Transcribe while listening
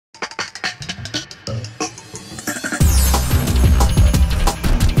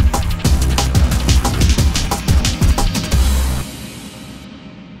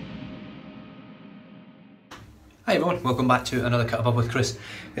Hi everyone, welcome back to another Cut Above with Chris.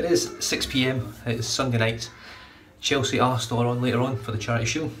 It is 6 PM, it is Sunday night. Chelsea Arsenal are on later on for the charity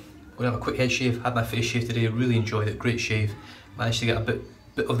show. I'm going to have a quick head shave, had my face shaved today, really enjoyed it, great shave. Managed to get a bit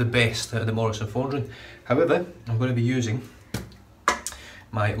of the best out of the Morrison Fondren. However, I'm going to be using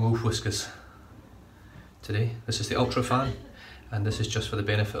my Wolf Whiskers today. This is the Ultra Fan, and this is just for the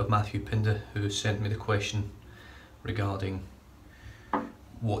benefit of Matthew Pinder, who sent me the question regarding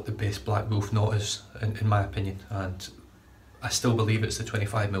what the best Black Wolf knot is, in my opinion, and I still believe it's the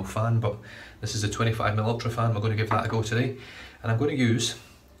 25mm fan, but this is the 25mm Ultra Fan. We're going to give that a go today, and I'm going to use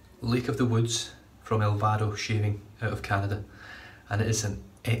Lake of the Woods from Elvado shaving out of Canada, and it is an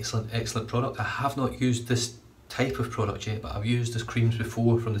excellent product. I have not used this type of product yet, but I've used this creams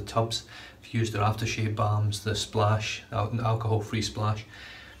before from the tubs. I've used their aftershave balms, the splash, alcohol-free splash.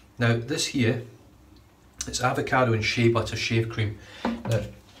 Now this here, it's avocado and shea butter shave cream. Now,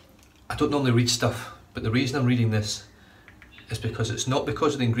 I don't normally read stuff, but the reason I'm reading this is because it's not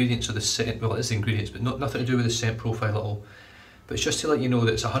because of the ingredients or the scent. Well, it is the ingredients, but nothing to do with the scent profile at all. But it's just to let you know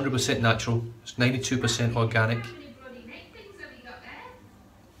that it's 100% natural, it's 92% organic,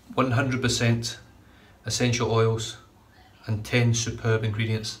 100% essential oils, and 10 superb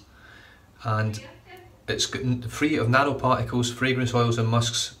ingredients. And it's free of nanoparticles, fragrance oils and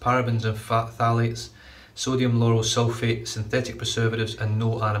musks, parabens and phthalates, sodium lauryl sulfate, synthetic preservatives, and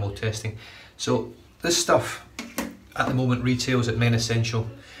no animal testing. So this stuff at the moment retails at Men Essential.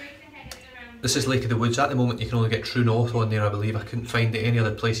 This is Lake of the Woods. At the moment you can only get True North on there, I believe. I couldn't find any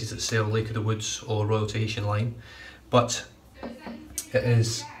other places that sell Lake of the Woods or Royal Tahitian Lime, but it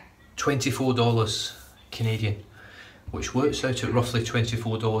is $24 Canadian, which works out at roughly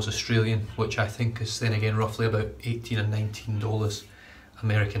 $24 Australian, which I think is then again roughly about $18 and $19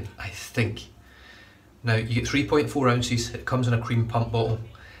 American, I think. Now you get 3.4 ounces, it comes in a cream pump bottle.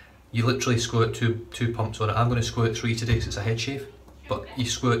 You literally squirt two pumps on it. I'm going to squirt 3 today because it's a head shave, but you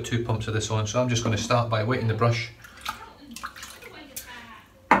squirt 2 pumps of this on. So I'm just going to start by wetting the brush,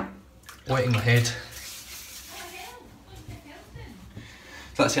 wetting my head.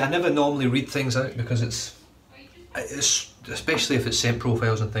 So that's it. I never normally read things out because it's especially if it's scent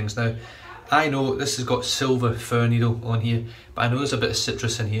profiles and things. Now I know this has got silver fir needle on here, but I know there's a bit of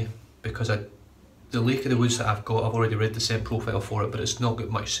citrus in here because the Lake of the Woods that I've got, I've already read the scent profile for it, but it's not got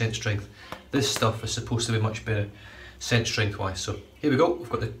much scent strength. This stuff is supposed to be much better scent strength wise. So here we go, we've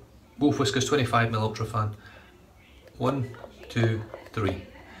got the Wolf Whiskers 25mm Ultra Fan. 1, 2, 3.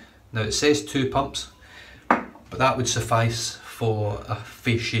 Now it says 2 pumps, but that would suffice for a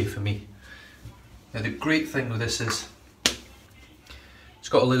face shave for me. Now the great thing with this is, it's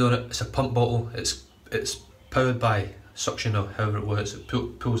got a lid on it, it's a pump bottle, it's powered by suction or however it works, it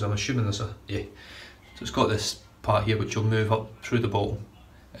pulls, I'm assuming there's yeah. So it's got this part here which will move up through the bottle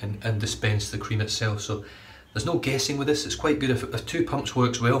and dispense the cream itself. So there's no guessing with this. It's quite good. If 2 pumps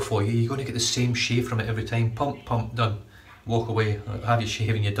works well for you, you're going to get the same shave from it every time. Pump, done. Walk away, have your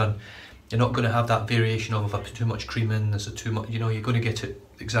shave and you're done. You're not going to have that variation of if I put too much cream in, there's too much, you know, you're going to get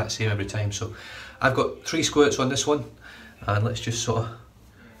it the exact same every time. So I've got 3 squirts on this one, and let's just sort of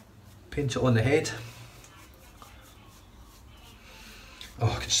paint it on the head.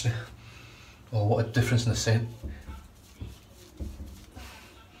 Oh, I can smell. Oh, what a difference in the scent.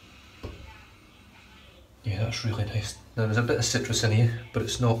 Yeah, that's really nice. Now there's a bit of citrus in here, but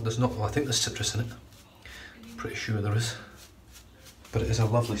it's not, well, I think there's citrus in it. I'm pretty sure there is. But it is a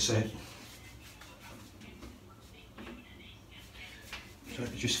lovely scent. So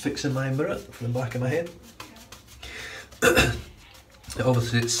I'm just fixing my mirror from the back of my head.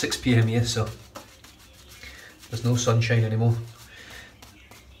 Obviously it's 6 PM here, so there's no sunshine anymore.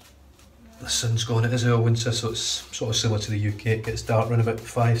 The sun's gone, it is our winter, so it's sort of similar to the UK. It gets dark around about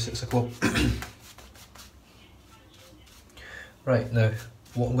 5, 6 o'clock. Right, now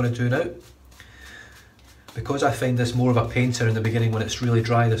what I'm going to do now, because I find this more of a painter in the beginning when it's really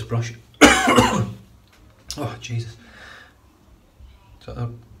dry, this brush. Oh Jesus, is that a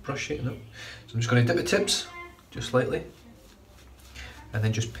brush shaking? No. So I'm just going to dip the tips just lightly and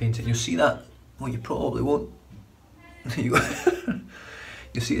then just paint it. You'll see that, well, you probably won't.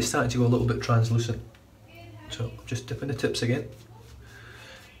 You'll see it's starting to go a little bit translucent. So I'm just dipping the tips again.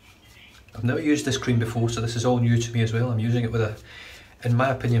 I've never used this cream before, so this is all new to me as well. I'm using it with a, in my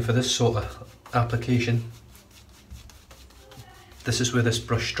opinion, for this sort of application, this is where this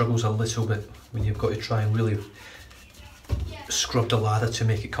brush struggles a little bit, when you've got to try and really scrub the lather to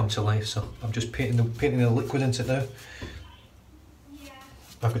make it come to life. So I'm just painting the liquid into it now.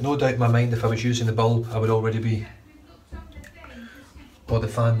 I've got no doubt in my mind if I was using the bulb, I would already be, or the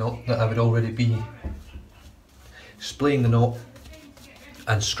fan knot, that I would already be splaying the knot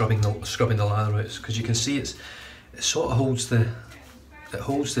and scrubbing the lather out, because you can see it sort of holds the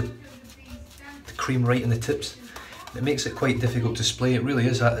cream right in the tips. It makes it quite difficult to display. It really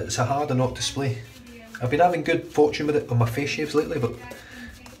is. It's a harder knot to display. I've been having good fortune with it on my face shaves lately, but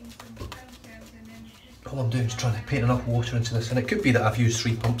all I'm doing is trying to paint enough water into this, and it could be that I've used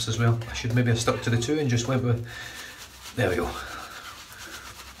 3 pumps as well. I should maybe have stuck to the 2 and just went with. There we go.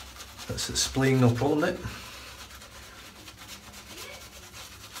 That's displaying, no problem now.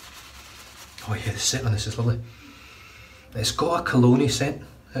 Oh yeah, the scent on this is lovely. It's got a cologne scent.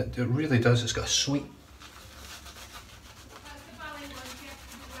 It really does. It's got a sweet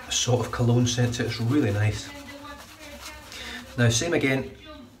sort of cologne scent to it. It's really nice. Now, same again,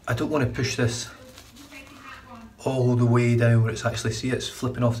 I don't want to push this all the way down where it's actually, see, it's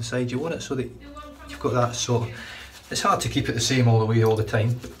flipping off the side. You want it so that you've got that sort of, it's hard to keep it the same all the way all the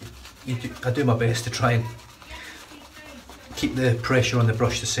time, but I do my best to try and keep the pressure on the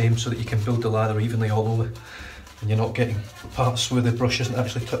brush the same so that you can build the lather evenly all over, and you're not getting parts where the brush isn't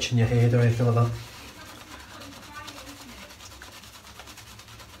actually touching your head or anything like that.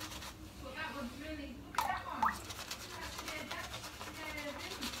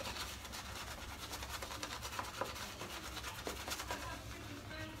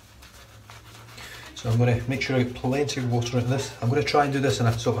 So I'm going to make sure I get plenty of water into this. I'm going to try and do this in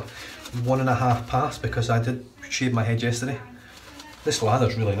a sort of 1.5 pass because I did shave my head yesterday. This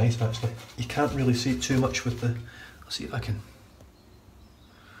lather's really nice actually. You can't really see it too much with the, I'll see if I can,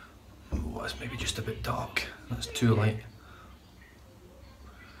 oh that's maybe just a bit dark, that's too light.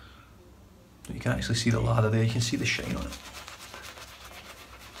 You can actually see the lather there, you can see the shine on it.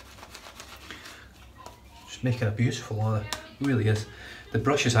 Just making a beautiful lather, it really is. The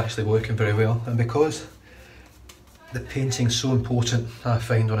brush is actually working very well, and because the painting's so important, I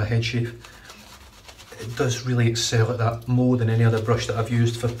find, on a head shave, it does really excel at that more than any other brush that I've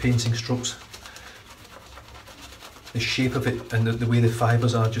used for painting strokes. The shape of it and the way the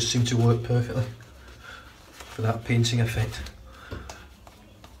fibres are just seem to work perfectly for that painting effect.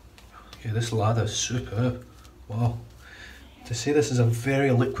 Yeah, this lather is superb. Wow. To say this is a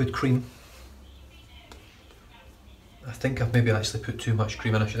very liquid cream, I think I've maybe actually put too much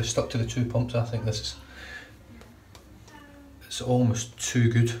cream in. I should have stuck to the 2 pumps. I think this is, it's almost too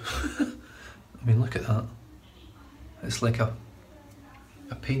good. I mean, look at that. It's like a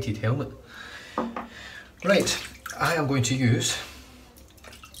painted helmet. Right, I am going to use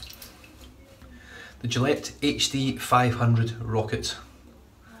the Gillette HD 500 Rocket.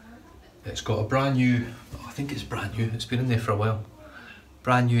 It's got a brand new, I think it's brand new, it's been in there for a while.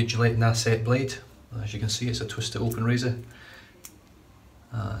 Brand new Gillette Nasset blade. As you can see, it's a twisted open razor.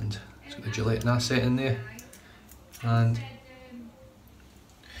 And it's got the Gillette Nasset in there. And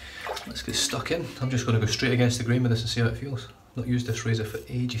let's get stuck in. I'm just going to go straight against the grain with this and see how it feels. I've not used this razor for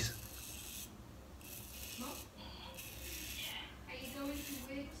ages.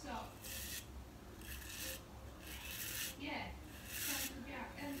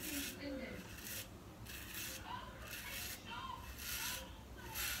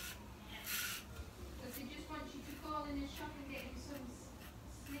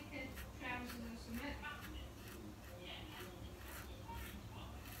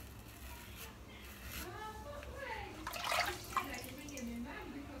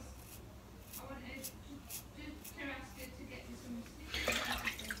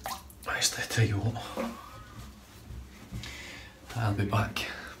 Actually, I tell you what, I'll be back.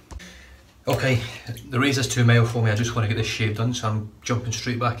 Okay, the razor's too mild for me. I just want to get this shave done, so I'm jumping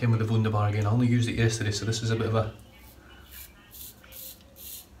straight back in with the Wunderbar again. I only used it yesterday, so this is a bit of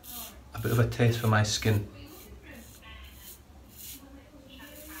a test for my skin.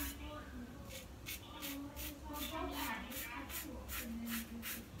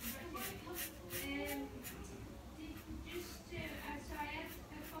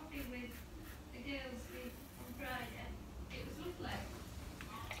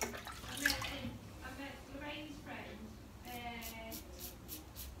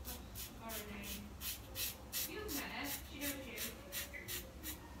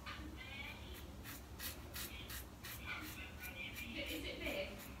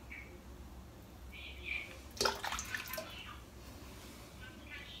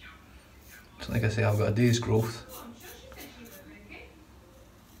 So like I say, I've got a day's growth.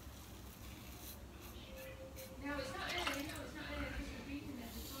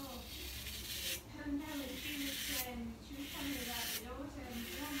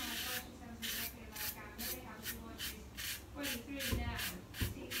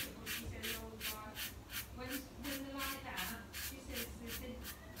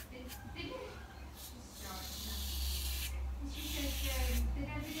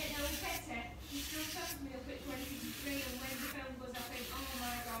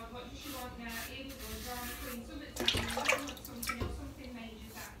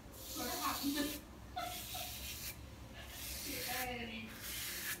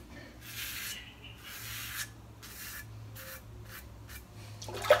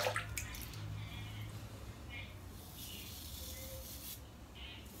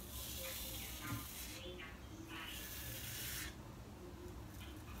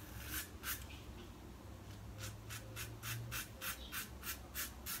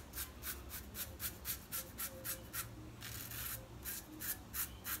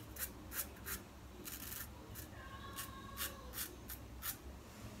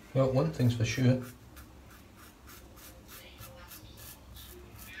 Well, one thing's for sure.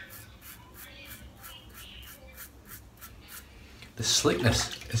 The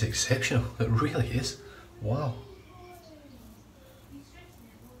slickness is exceptional, it really is. Wow.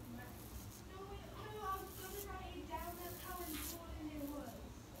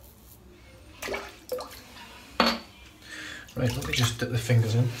 Right, let me just dip the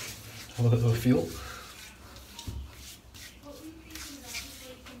fingers in, have a little feel.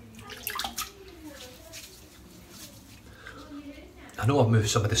 I know I've moved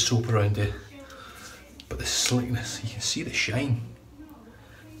some of the soap around there, but the slickness, you can see the shine.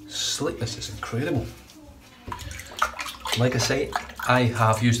 Slickness is incredible. Like I say, I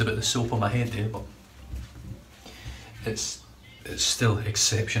have used a bit of soap on my head there, but it's still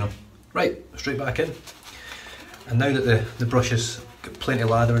exceptional. Right, straight back in. And now that the brush has got plenty of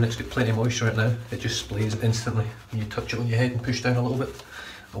lather in it, it's got plenty of moisture in it now, it just sprays it instantly. When you touch it on your head and push down a little bit,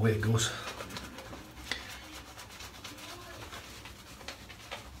 away it goes.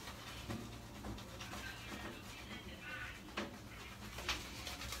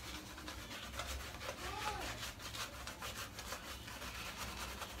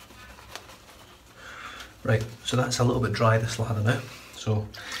 Right, so that's a little bit dry, this lather now. So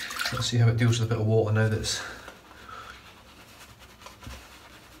let's see how it deals with a bit of water now that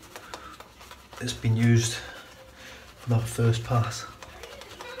it's been used for that first pass.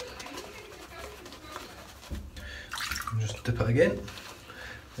 And just dip it again.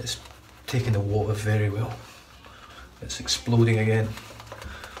 It's taking the water very well. It's exploding again.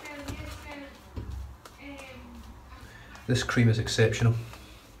 This cream is exceptional.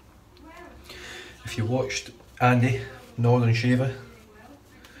 If you watched Andy, Northern Shaver,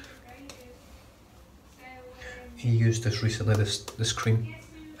 he used this recently, this cream,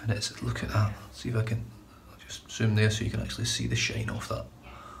 and it's, look at that, see if I can, I'll just zoom there so you can actually see the shine off that.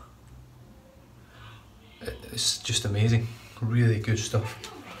 It's just amazing, really good stuff.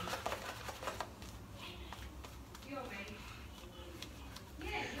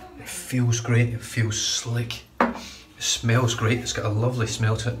 It feels great, it feels slick, it smells great, it's got a lovely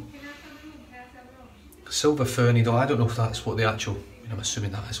smell to it. Silver fir needle, I don't know if that's what the actual, I'm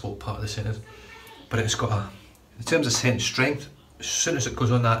assuming that is what part of the scent is, but it's got a, in terms of scent strength, as soon as it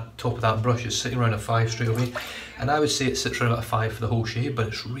goes on that top of that brush, it's sitting around a 5 straight away, and I would say it sits around about a 5 for the whole shave, but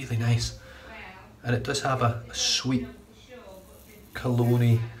it's really nice, and it does have a sweet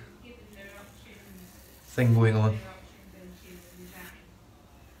cologne-y thing going on.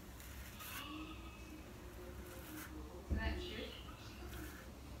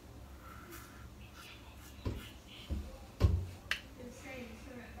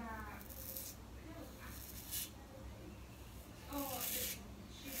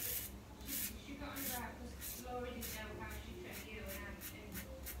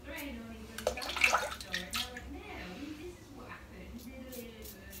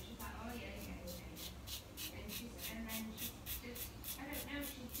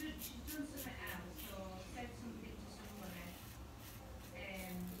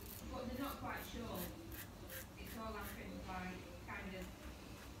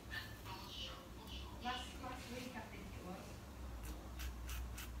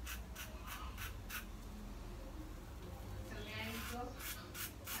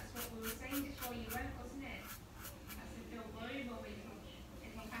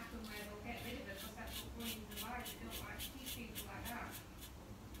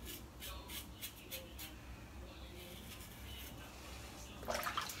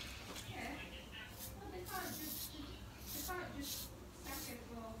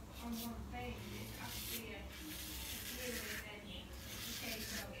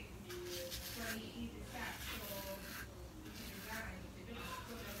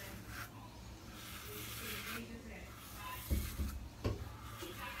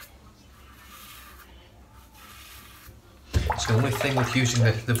 It's the only thing with using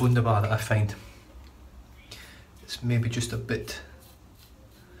the Wunderbar that I find it's maybe just a bit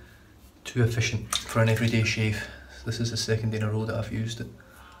too efficient for an everyday shave. This is the second day in a row that I've used it,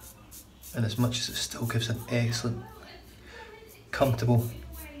 and as much as it still gives an excellent, comfortable,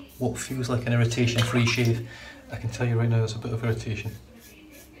 what feels like an irritation-free shave, I can tell you right now there's a bit of irritation.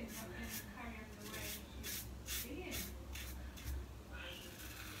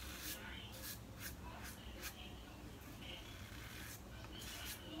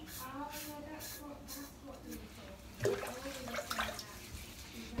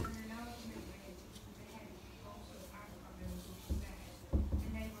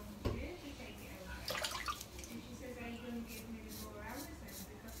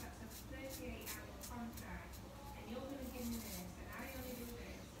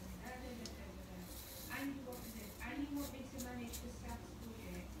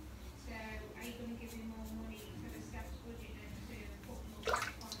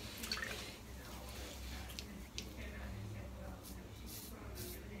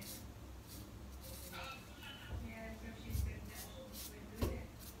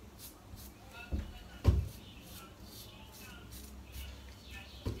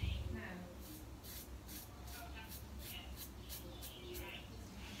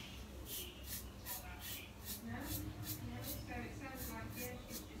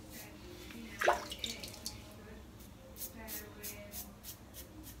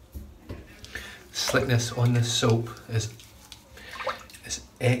 slickness on this soap is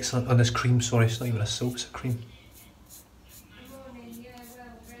excellent. On this cream, sorry, it's not even a soap, it's a cream.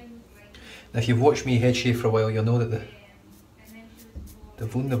 Now if you've watched me head shave for a while, you'll know that the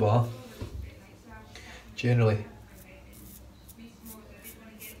Wunderbar generally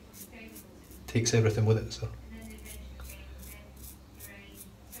takes everything with it, so.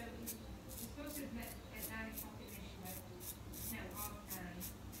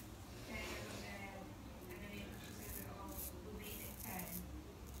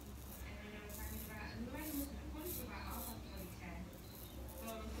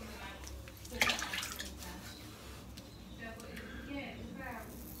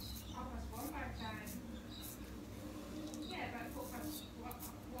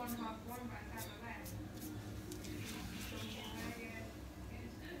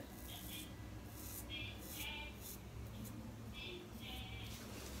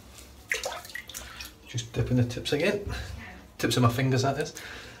 Just dipping the tips again. Tips of my fingers, that is.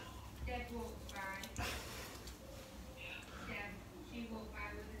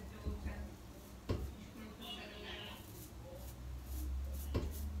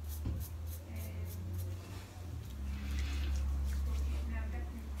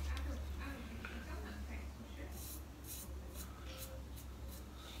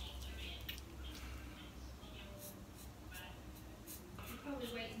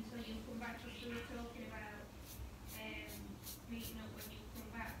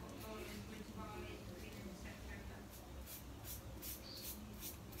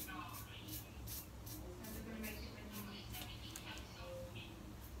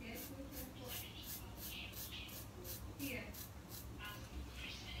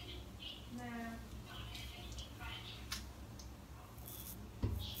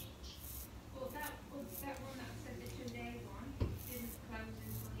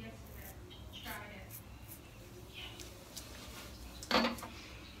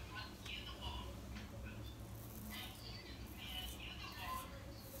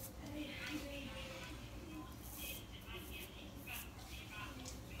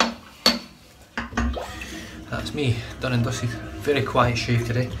 That's me, done and dusted. Very quiet shave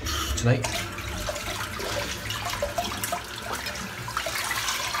tonight.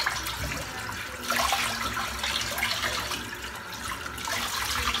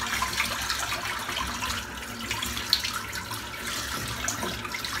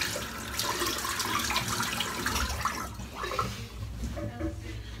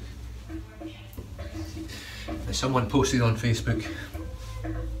 Someone posted on Facebook,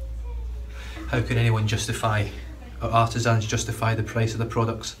 how can anyone justify, or artisans justify the price of the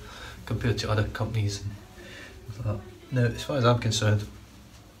products compared to other companies? Now, as far as I'm concerned,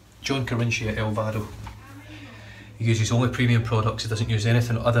 John Carinci at Elvado, he uses only premium products, he doesn't use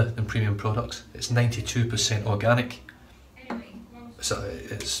anything other than premium products. It's 92% organic. So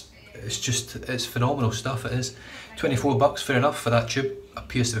it's phenomenal stuff, it is. 24 bucks, fair enough for that tube.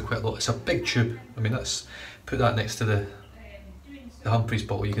 Appears to be quite a lot. It's a big tube. I mean, put that next to the Humphreys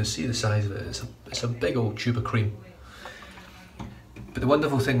bottle, you can see the size of it. It's a big old tube of cream. But the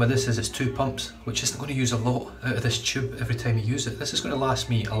wonderful thing with this is it's 2 pumps, which isn't going to use a lot out of this tube every time you use it. This is going to last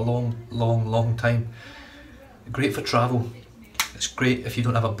me a long time. Great for travel. It's great if you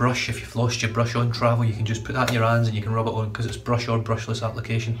don't have a brush, if you've lost your brush on travel, you can just put that in your hands and you can rub it on because it's brush or brushless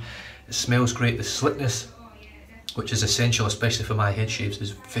application. It smells great. The slickness, which is essential especially for my head shaves,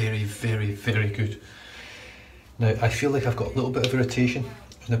 is very good. Now I feel like I've got a little bit of irritation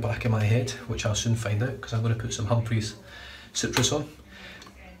in the back of my head, which I'll soon find out because I'm going to put some Humphreys citrus on.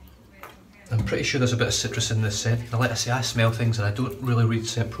 I'm pretty sure there's a bit of citrus in this scent. Now like I say, I smell things and I don't really read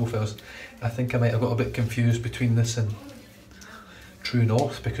scent profiles. I think I might have got a bit confused between this and True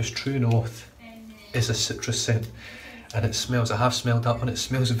North, because True North is a citrus scent and it smells, I have smelled that one, it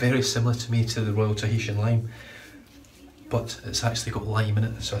smells very similar to me to the Royal Tahitian Lime, but it's actually got lime in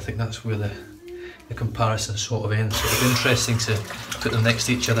it, so I think that's where the comparison sort of ends. So it'll be interesting to put them next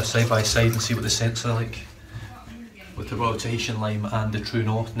to each other side by side and see what the scents are like with the Royal Tahitian Lime and the True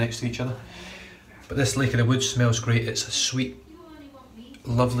North next to each other. But this Lake of the Woods smells great. It's a sweet,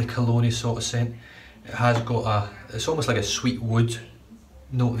 lovely cologne sort of scent. It has got it's almost like a sweet wood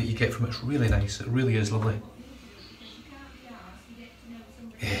note that you get from it. It's really nice, it really is lovely.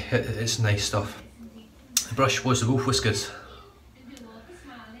 Yeah, it's nice stuff. The brush was the Wolf Whiskers.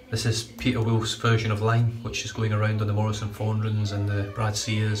 This is Peter Wolf's version of lime, which is going around on the Morrison Fondrens and the Brad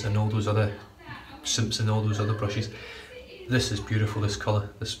Sears and all those other Simpson, all those other brushes. This is beautiful, this colour,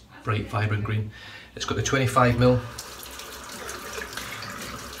 this bright vibrant green. It's got the 25mm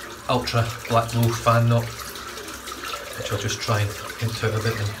Ultra Black Wolf fan knot, which I'll just try and hint out a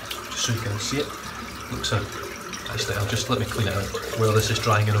bit just so you can see it. looks a... Actually, I'll just let me clean it out while this is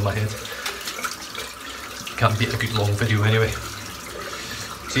drying in on my head. Can't beat a good long video anyway.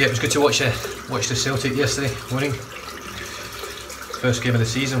 So yeah, it was good to watch the Celtic yesterday morning. First game of the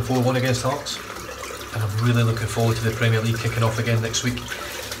season, 4-1 against Hearts. And I'm really looking forward to the Premier League kicking off again next week.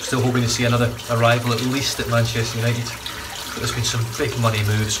 Still hoping to see another arrival at least at Manchester United. But there's been some big money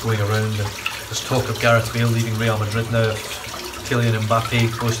moves going around, and there's talk of Gareth Bale leaving Real Madrid now. Kylian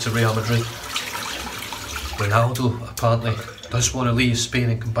Mbappe goes to Real Madrid. Ronaldo apparently does want to leave Spain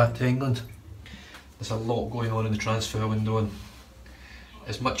and come back to England. There's a lot going on in the transfer window, and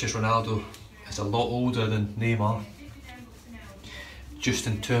as much as Ronaldo is a lot older than Neymar, just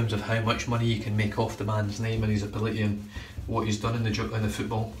in terms of how much money you can make off the man's name and his ability and what he's done in the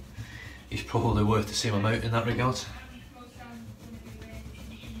football, he's probably worth the same amount in that regard.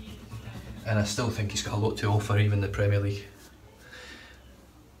 And I still think he's got a lot to offer, even the Premier League.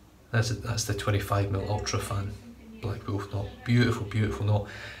 That's the 25mm Ultra Fan Black Wolf knot. Beautiful, beautiful knot.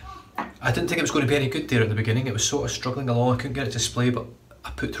 I didn't think it was going to be any good there at the beginning. It was sort of struggling along. I couldn't get it to splay, but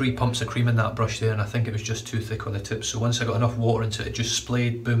I put 3 pumps of cream in that brush there, and I think it was just too thick on the tip. So once I got enough water into it, it just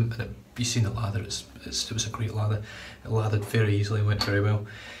splayed, boom, and you've seen the lather. It was a great lather. It lathered very easily and went very well.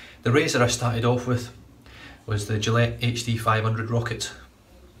 The razor I started off with was the Gillette HD 500 Rocket,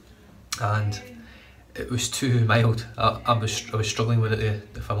 and it was too mild. I was struggling with it,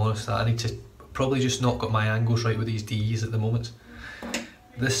 if I'm honest. I need to probably just not got my angles right with these DEs at the moment.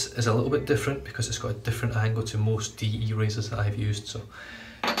 This is a little bit different because it's got a different angle to most DE razors that I've used. So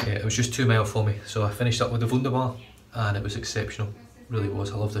yeah, it was just too mild for me. So I finished up with the Wunderbar, and it was exceptional. Really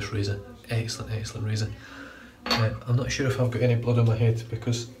was. I love this razor. Excellent, excellent razor. I'm not sure if I've got any blood on my head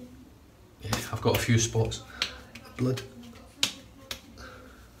because yeah, I've got a few spots of blood.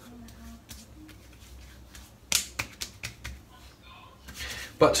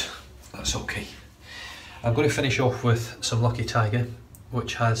 But that's okay. I'm going to finish off with some Lucky Tiger,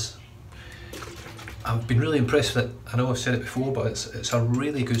 which has... I've been really impressed with it. I know I've said it before, but it's a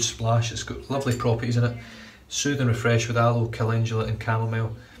really good splash. It's got lovely properties in it. Soothe and refresh with aloe, calendula and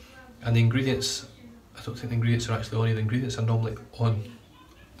chamomile. And the ingredients, I don't think the ingredients are actually on here. The ingredients are normally on,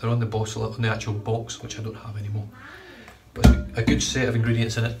 they're on the bottle, on the actual box, which I don't have anymore. But a good set of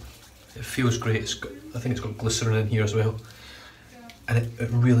ingredients in it. It feels great. I think it's got glycerin in here as well. And it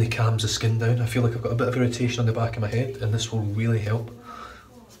really calms the skin down. I feel like I've got a bit of irritation on the back of my head, and this will really help.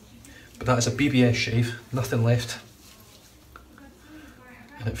 But that is a BBS shave, nothing left.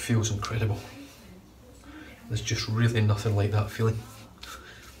 And it feels incredible. There's just really nothing like that feeling.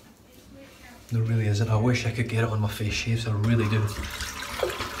 There really isn't. I wish I could get it on my face shaves, I really do.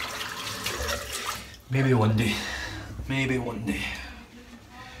 Maybe one day. Maybe one day.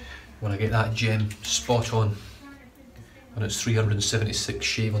 When I get that gem spot on, and it's 376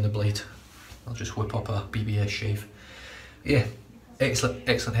 shave on the blade, I'll just whip up a BBS shave. Yeah, excellent,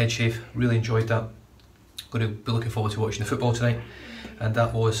 excellent head shave. Really enjoyed that. Going to be looking forward to watching the football tonight. And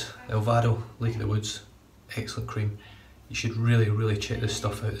that was Elvado, Lake of the Woods. Excellent cream. You should really, really check this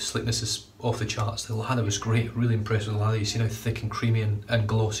stuff out. The slickness is off the charts. The lather was great. Really impressed with the lather. You see how thick and creamy and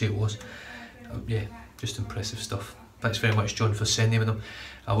glossy it was. Yeah, just impressive stuff. Thanks very much, John, for sending me them.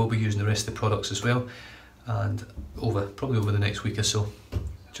 I will be using the rest of the products as well, and probably over the next week or so,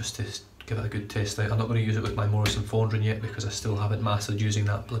 just to give it a good test out. I'm not going to use it with my Morrison Fondren yet because I still haven't mastered using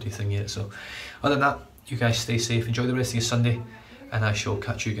that bloody thing yet. So other than that, you guys stay safe, enjoy the rest of your Sunday, and I shall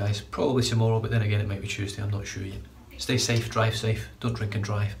catch you guys probably tomorrow, but then again it might be Tuesday, I'm not sure yet. Stay safe, drive safe, don't drink and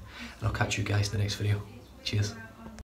drive, and I'll catch you guys in the next video. Cheers.